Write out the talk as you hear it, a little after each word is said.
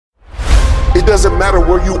doesn't matter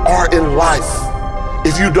where you are in life.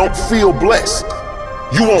 If you don't feel blessed,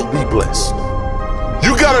 you won't be blessed.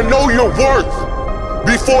 You gotta know your worth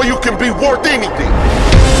before you can be worth anything.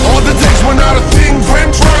 All the days when not a thing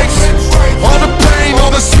went right, all the pain, all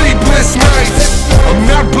the sleepless nights. I'm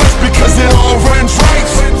not blessed because it all went right.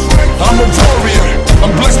 I'm a warrior,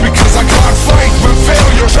 I'm blessed because I can't fight. When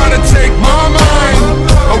failure tried to take my mind,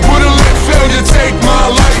 I wouldn't let failure take my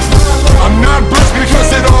life. I'm not blessed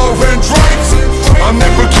because it all went right. I'll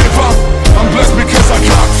never give up, I'm blessed because I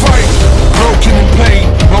can't fight. Broken in pain,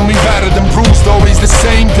 lonely, battered and bruised, always the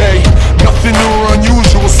same day. Nothing new or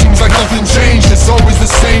unusual, seems like nothing changed. It's always the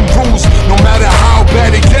same rules. No matter how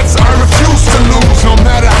bad it gets, I refuse to lose. No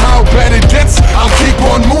matter how bad it gets, I'll keep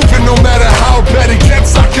on moving. No matter how bad it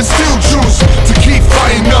gets, I can still choose to keep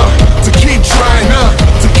fighting up, to keep trying up,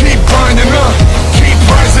 to keep grinding up, keep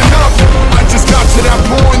rising up. I just got to that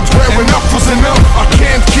point where enough was enough. I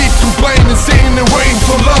can't keep complaining, sitting and waiting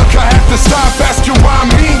for luck. I have to stop asking why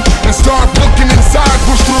me and start looking inside.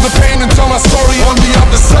 Push through the pain and tell my story on the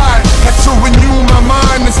other side. Had to renew my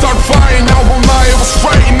mind and start fighting. I won't lie, it was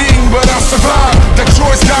frightening, but I survived. That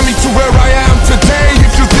choice got me to where I am today.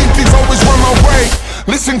 If you think these always were my way,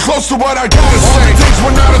 listen close to what I gotta say. All the days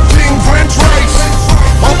when not a thing went right,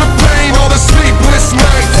 all the pain, all the sleepless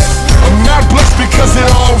nights. I'm not blessed because it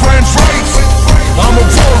all went right. I'm a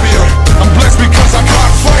warrior, I'm blessed because I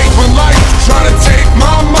can't fight. When life try to take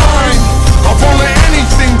my mind, I won't let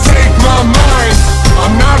anything take my mind.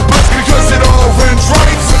 I'm not blessed because it all went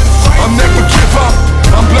right. I'll never give up,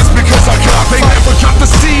 I'm blessed because I got. They never got to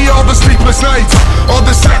see all the sleepless nights, all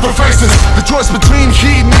the sacrifices, the choice between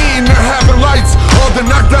heat and eating or having lights. All the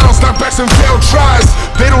knockdowns, knockbacks and failed tries.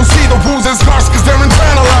 They don't see the wounds and scars cause they're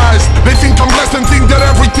internalized. They think I'm blessed and think that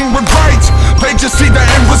everything went right. They just see the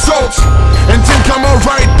end result and think I'm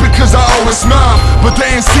alright because I always smile, but they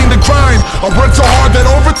ain't seen the grind. I work so hard that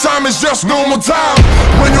overtime is just normal time.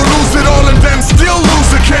 When you lose it all and then still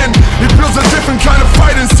lose again, it builds a different kind of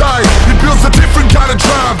fight inside. It builds a different kind of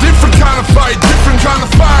drive, different kind of fight, different kind of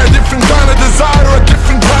fire, different kind of desire, a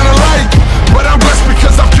different kind of light. But I'm blessed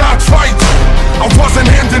because I've got fight. I wasn't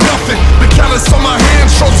handing nothing. The callus on my hand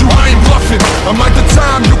shows you I ain't bluffing. I'm like the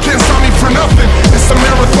time, you can't stop me for nothing. It's a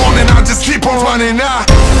marathon and I just keep on running.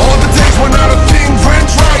 All the days when not a thing went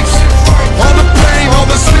right, all the pain, all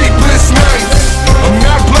the sleepless nights. I'm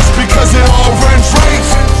not blessed because it all went right.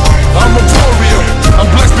 I'm a warrior, I'm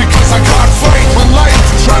blessed because I can't fight. When life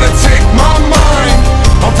try to take my mind,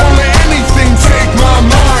 I won't let anything take my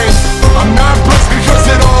mind. I'm not blessed because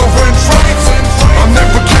it all went right. I'll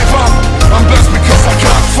never give up, I'm blessed because I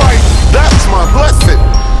can't fight. That's my blessing.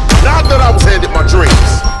 Not that I was handed my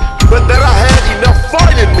dreams, but that I had enough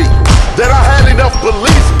fight in me, that I had enough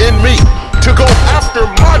belief in me to go after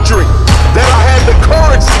my dream, that I had the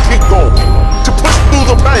courage to keep going, to push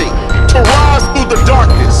through the pain, to rise through the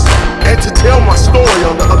darkness, and to tell my story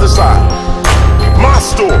on the other side. My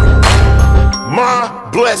story, my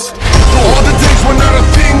blessed story. All the days when not a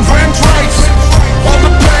thing went right, all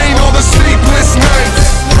the pain, all the sleepless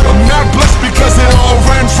nights. I'm not blessed because it all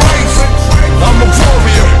went right. I'm a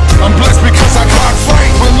warrior, I'm blessed because I can't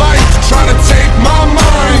fight. When life try to take my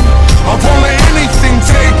mind, I won't let anything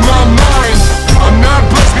take my mind. I'm not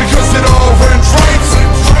blessed because it all went right.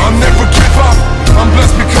 I'll never give up, I'm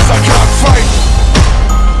blessed because I can't fight.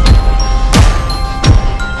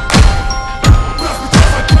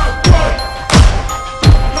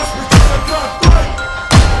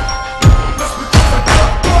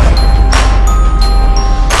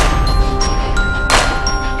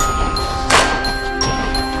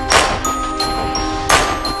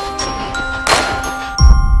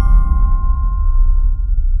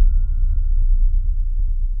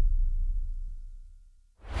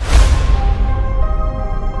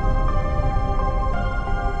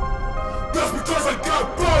 That's because I got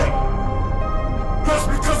fight. That's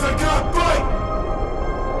because I got fight.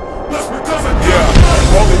 That's because I got fight.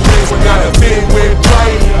 All the days when not a thing went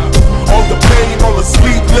right, all the pain, all the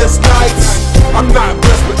sleepless nights. I'm not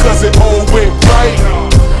blessed because it all went right.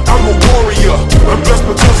 I'm a warrior,